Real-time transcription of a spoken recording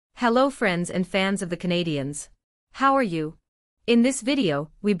Hello friends and fans of the Canadiens. How are you? In this video,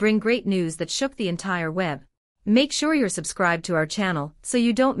 we bring great news that shook the entire web. Make sure you're subscribed to our channel so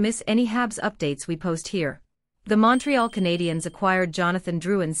you don't miss any Habs updates we post here. The Montreal Canadiens acquired Jonathan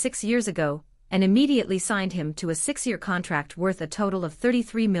Drouin 6 years ago and immediately signed him to a 6-year contract worth a total of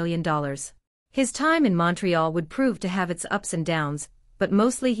 $33 million. His time in Montreal would prove to have its ups and downs, but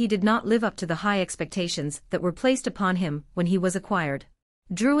mostly he did not live up to the high expectations that were placed upon him when he was acquired.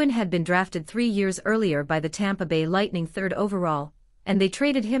 Drouin had been drafted 3 years earlier by the Tampa Bay Lightning 3rd overall, and they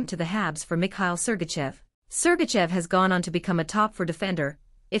traded him to the Habs for Mikhail Sergachev. Sergachev has gone on to become a top 4 defender,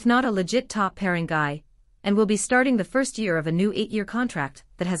 if not a legit top pairing guy, and will be starting the first year of a new 8-year contract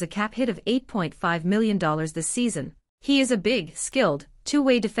that has a cap hit of $8.5 million this season. He is a big, skilled,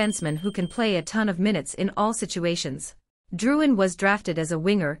 two-way defenseman who can play a ton of minutes in all situations. Drouin was drafted as a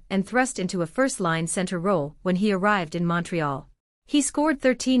winger and thrust into a first-line center role when he arrived in Montreal. He scored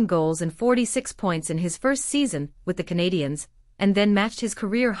 13 goals and 46 points in his first season with the Canadiens, and then matched his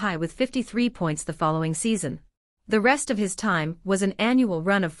career high with 53 points the following season. The rest of his time was an annual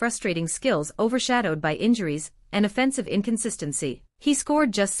run of frustrating skills overshadowed by injuries and offensive inconsistency. He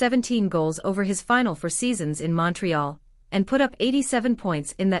scored just 17 goals over his final 4 seasons in Montreal, and put up 87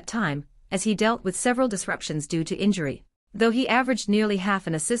 points in that time, as he dealt with several disruptions due to injury. Though he averaged nearly half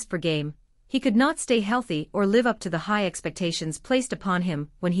an assist per game, he could not stay healthy or live up to the high expectations placed upon him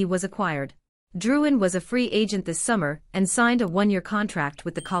when he was acquired. Drouin was a free agent this summer and signed a 1-year contract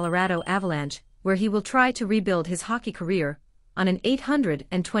with the Colorado Avalanche, where he will try to rebuild his hockey career on an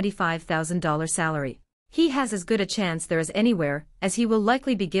 $825,000 salary. He has as good a chance there as anywhere, as he will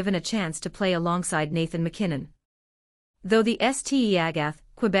likely be given a chance to play alongside Nathan MacKinnon. Though the Ste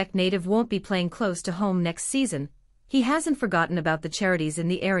Quebec native won't be playing close to home next season, he hasn't forgotten about the charities in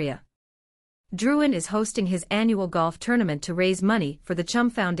the area. Drouin is hosting his annual golf tournament to raise money for the Chum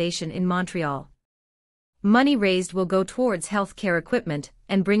Foundation in Montreal. Money raised will go towards healthcare equipment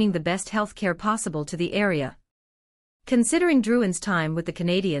and bringing the best healthcare possible to the area. Considering Drouin's time with the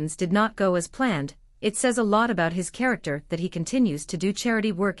Canadiens did not go as planned, it says a lot about his character that he continues to do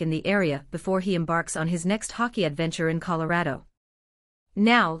charity work in the area before he embarks on his next hockey adventure in Colorado.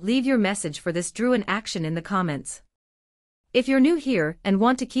 Now leave your message for this Drouin action in the comments. If you're new here and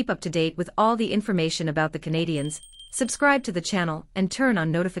want to keep up to date with all the information about the Canadiens, subscribe to the channel and turn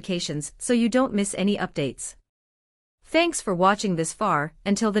on notifications so you don't miss any updates. Thanks for watching this far.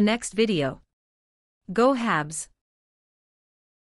 Until the next video. Go Habs!